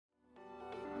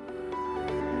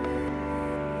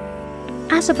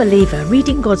As a believer,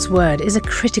 reading God's Word is a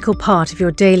critical part of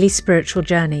your daily spiritual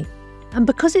journey. And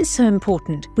because it's so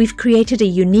important, we've created a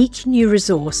unique new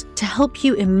resource to help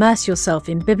you immerse yourself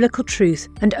in biblical truth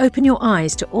and open your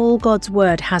eyes to all God's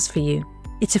Word has for you.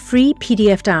 It's a free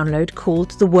PDF download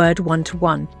called The Word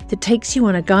 1-to-1 that takes you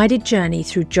on a guided journey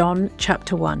through John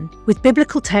chapter 1. With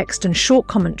biblical text and short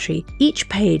commentary, each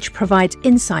page provides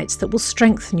insights that will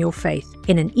strengthen your faith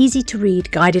in an easy-to-read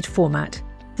guided format.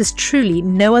 There's truly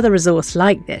no other resource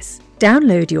like this.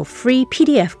 Download your free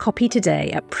PDF copy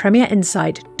today at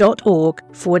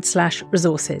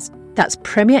premierinsight.org/resources. That's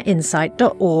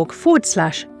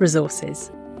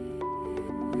premierinsight.org/resources.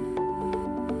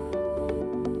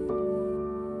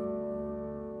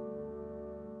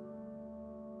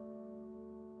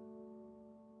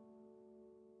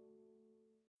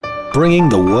 Bringing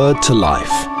the Word to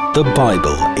life. The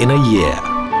Bible in a year.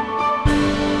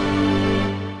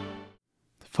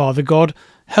 Father God,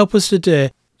 help us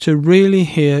today to really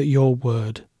hear your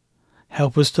word.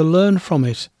 Help us to learn from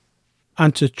it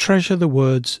and to treasure the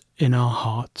words in our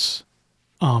hearts.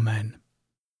 Amen.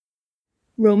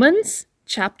 Romans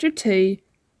chapter 2.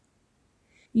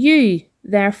 You,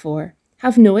 therefore,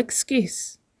 have no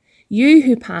excuse, you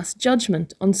who pass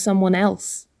judgment on someone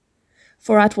else.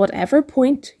 For at whatever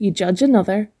point you judge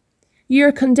another, you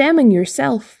are condemning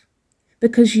yourself,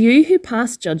 because you who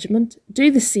pass judgment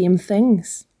do the same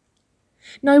things.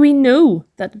 Now we know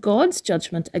that God's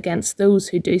judgment against those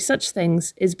who do such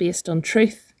things is based on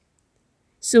truth.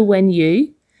 So when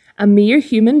you, a mere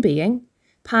human being,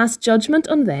 pass judgment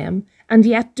on them and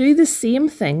yet do the same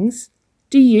things,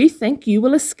 do you think you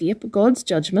will escape God's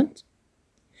judgment?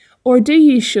 Or do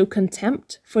you show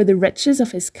contempt for the riches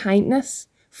of his kindness,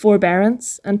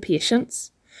 forbearance, and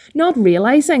patience, not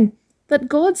realizing that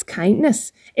God's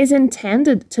kindness is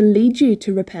intended to lead you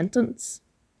to repentance?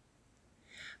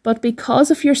 But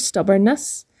because of your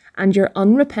stubbornness and your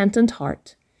unrepentant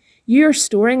heart, you are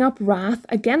storing up wrath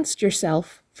against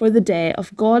yourself for the day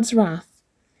of God's wrath,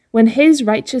 when his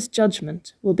righteous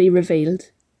judgment will be revealed.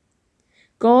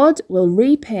 God will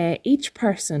repay each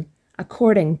person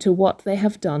according to what they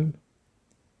have done.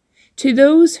 To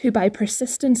those who by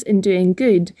persistence in doing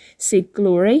good seek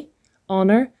glory,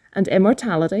 honour, and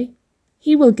immortality,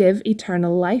 he will give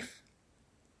eternal life.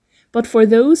 But for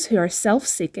those who are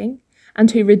self-seeking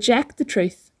and who reject the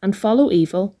truth and follow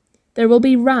evil, there will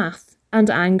be wrath and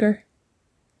anger.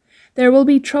 There will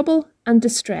be trouble and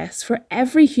distress for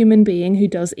every human being who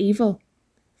does evil,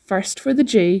 first for the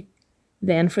Jew,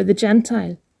 then for the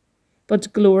Gentile,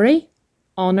 but glory,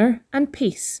 honour, and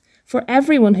peace for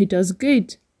everyone who does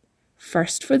good,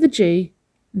 first for the Jew,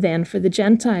 then for the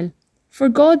Gentile, for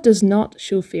God does not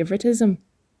show favouritism.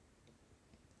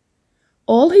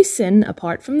 All who sin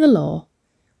apart from the law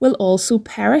will also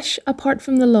perish apart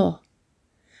from the law,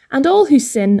 and all who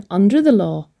sin under the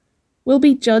law will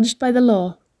be judged by the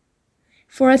law.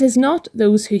 For it is not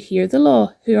those who hear the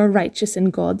law who are righteous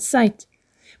in God's sight,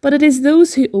 but it is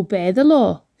those who obey the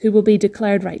law who will be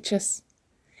declared righteous.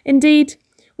 Indeed,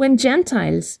 when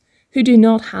Gentiles, who do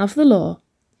not have the law,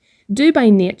 do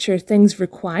by nature things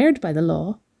required by the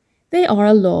law, they are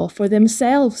a law for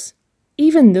themselves,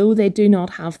 even though they do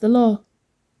not have the law.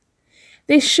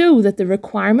 They show that the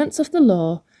requirements of the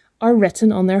law are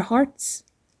written on their hearts,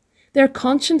 their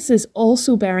consciences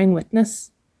also bearing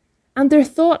witness, and their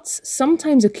thoughts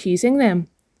sometimes accusing them,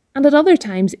 and at other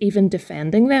times even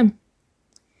defending them.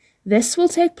 This will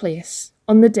take place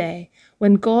on the day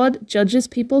when God judges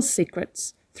people's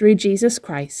secrets through Jesus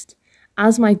Christ,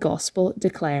 as my gospel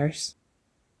declares.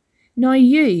 Now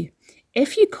you,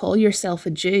 if you call yourself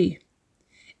a Jew,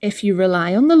 if you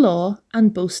rely on the law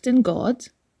and boast in God,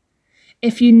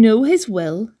 if you know his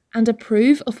will and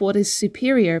approve of what is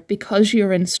superior because you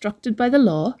are instructed by the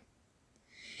law,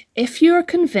 if you are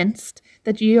convinced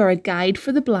that you are a guide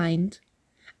for the blind,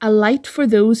 a light for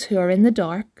those who are in the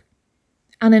dark,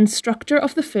 an instructor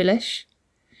of the foolish,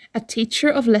 a teacher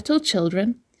of little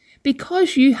children,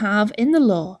 because you have in the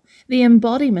law the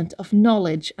embodiment of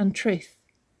knowledge and truth.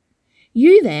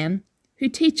 You then, who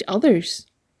teach others,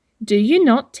 do you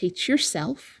not teach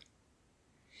yourself?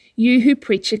 You who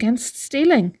preach against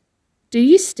stealing, do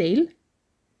you steal?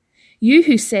 You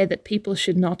who say that people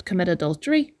should not commit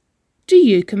adultery, do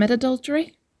you commit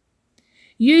adultery?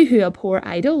 You who abhor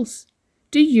idols,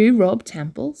 do you rob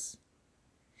temples?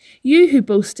 You who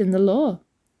boast in the law,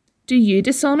 do you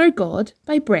dishonour God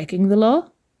by breaking the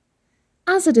law?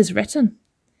 As it is written,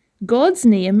 God's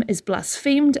name is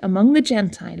blasphemed among the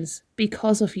Gentiles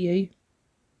because of you.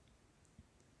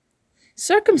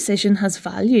 Circumcision has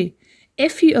value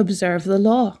if you observe the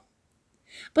law.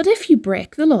 But if you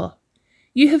break the law,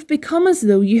 You have become as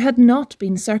though you had not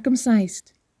been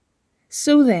circumcised.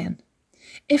 So then,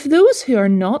 if those who are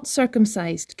not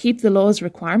circumcised keep the law's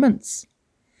requirements,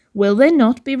 will they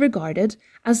not be regarded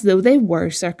as though they were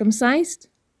circumcised?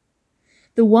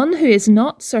 The one who is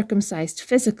not circumcised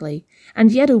physically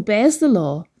and yet obeys the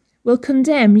law will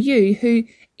condemn you who,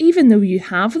 even though you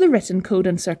have the written code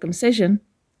on circumcision,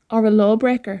 are a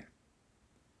lawbreaker.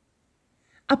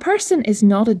 A person is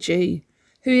not a Jew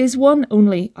who is one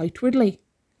only outwardly,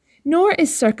 nor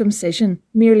is circumcision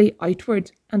merely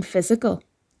outward and physical.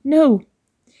 No,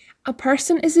 a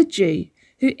person is a Jew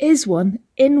who is one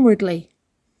inwardly,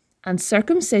 and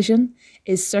circumcision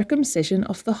is circumcision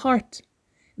of the heart,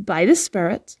 by the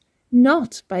Spirit,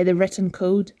 not by the written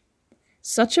code.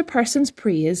 Such a person's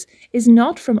praise is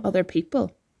not from other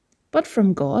people, but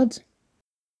from God.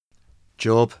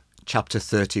 Job chapter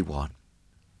 31.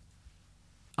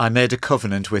 I made a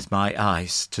covenant with my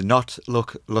eyes to not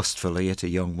look lustfully at a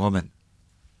young woman.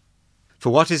 For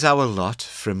what is our lot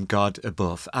from God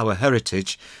above, our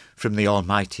heritage from the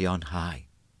Almighty on high?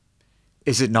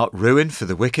 Is it not ruin for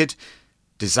the wicked,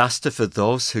 disaster for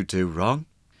those who do wrong?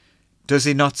 Does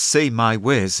he not see my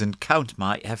ways and count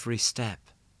my every step?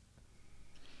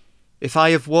 If I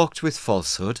have walked with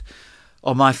falsehood,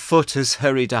 or my foot has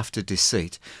hurried after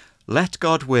deceit, let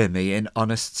God weigh me in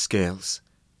honest scales,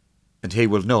 and he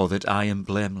will know that I am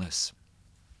blameless.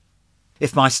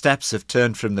 If my steps have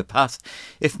turned from the path,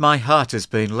 if my heart has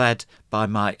been led by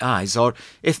my eyes, or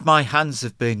if my hands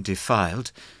have been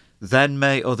defiled, then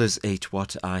may others eat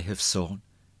what I have sown,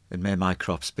 and may my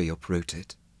crops be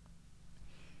uprooted.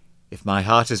 If my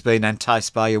heart has been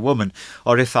enticed by a woman,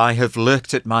 or if I have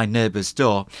lurked at my neighbour's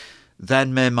door,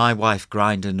 then may my wife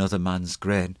grind another man's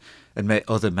grain, and may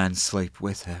other men sleep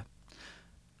with her.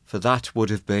 For that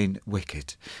would have been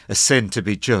wicked, a sin to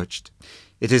be judged.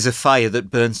 It is a fire that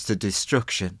burns to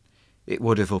destruction. It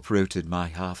would have uprooted my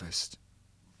harvest.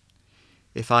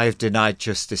 If I have denied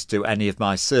justice to any of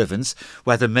my servants,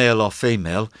 whether male or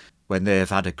female, when they have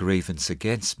had a grievance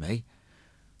against me,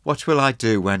 what will I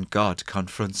do when God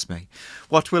confronts me?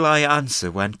 What will I answer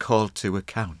when called to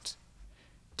account?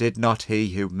 Did not he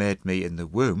who made me in the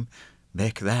womb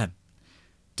make them?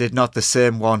 Did not the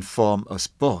same one form us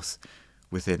both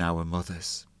within our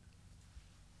mothers?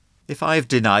 If I have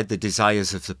denied the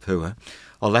desires of the poor,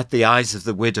 or let the eyes of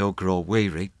the widow grow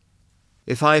weary,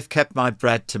 if I have kept my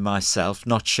bread to myself,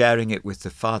 not sharing it with the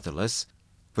fatherless,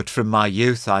 but from my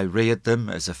youth I reared them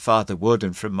as a father would,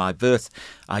 and from my birth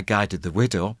I guided the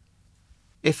widow,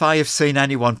 if I have seen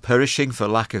anyone perishing for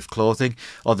lack of clothing,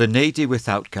 or the needy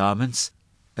without garments,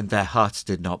 and their hearts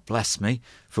did not bless me,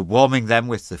 for warming them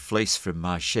with the fleece from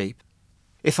my sheep,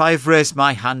 if I have raised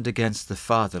my hand against the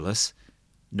fatherless,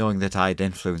 knowing that I had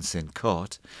influence in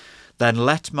court, then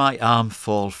let my arm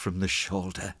fall from the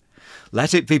shoulder.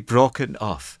 Let it be broken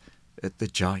off at the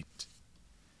joint.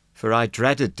 For I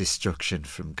dreaded destruction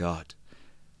from God,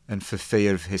 and for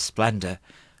fear of his splendour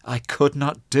I could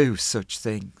not do such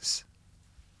things.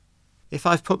 If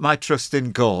I've put my trust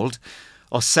in gold,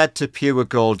 or said to pure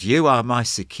gold, you are my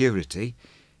security,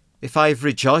 if I have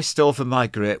rejoiced over my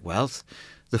great wealth,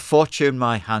 the fortune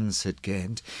my hands had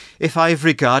gained, if I have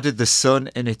regarded the sun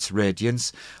in its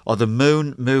radiance, or the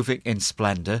moon moving in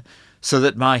splendour, so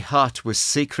that my heart was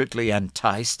secretly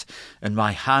enticed, and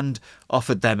my hand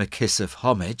offered them a kiss of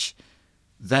homage,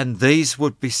 then these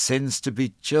would be sins to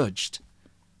be judged,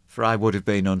 for I would have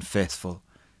been unfaithful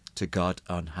to God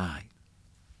on high.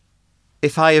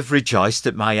 If I have rejoiced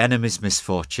at my enemy's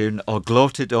misfortune, or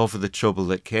gloated over the trouble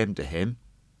that came to him,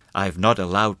 I have not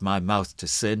allowed my mouth to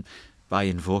sin by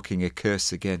invoking a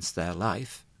curse against their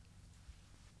life.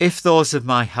 If those of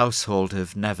my household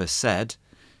have never said,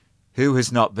 who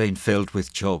has not been filled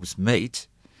with Job's meat?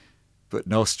 But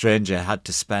no stranger had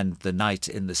to spend the night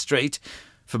in the street,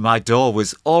 for my door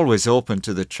was always open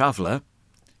to the traveller.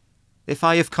 If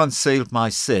I have concealed my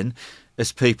sin,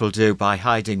 as people do by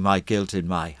hiding my guilt in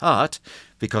my heart,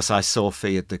 because I so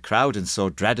feared the crowd and so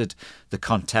dreaded the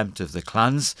contempt of the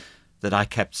clans, that I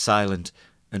kept silent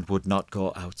and would not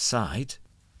go outside.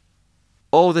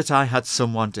 Oh, that I had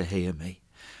someone to hear me!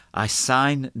 I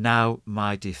sign now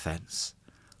my defence.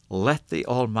 Let the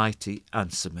Almighty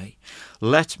answer me.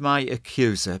 Let my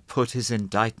accuser put his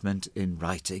indictment in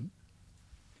writing.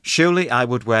 Surely I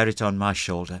would wear it on my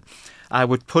shoulder. I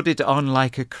would put it on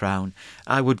like a crown.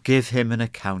 I would give him an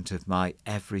account of my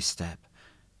every step.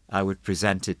 I would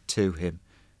present it to him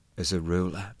as a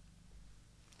ruler.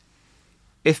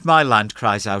 If my land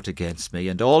cries out against me,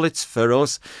 and all its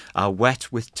furrows are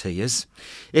wet with tears,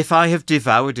 if I have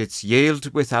devoured its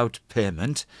yield without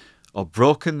payment, or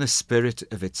broken the spirit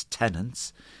of its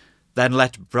tenants, Then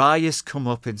let briars come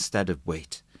up instead of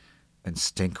wheat, and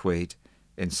stinkweed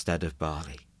instead of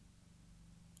barley.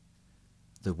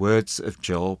 The words of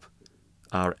Job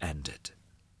are ended.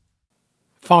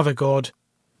 Father God,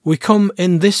 we come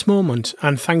in this moment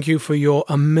and thank you for your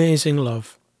amazing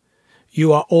love.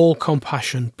 You are all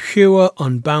compassion, pure,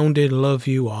 unbounded love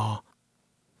you are.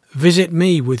 Visit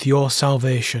me with your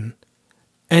salvation.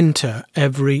 Enter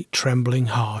every trembling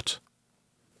heart.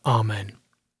 Amen.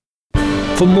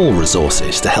 For more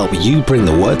resources to help you bring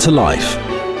the word to life,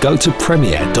 go to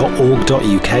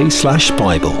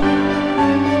premier.org.uk/Bible.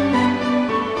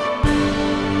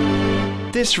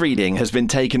 This reading has been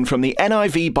taken from the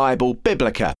NIV Bible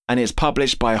Biblica and is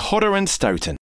published by Hodder and Stoughton.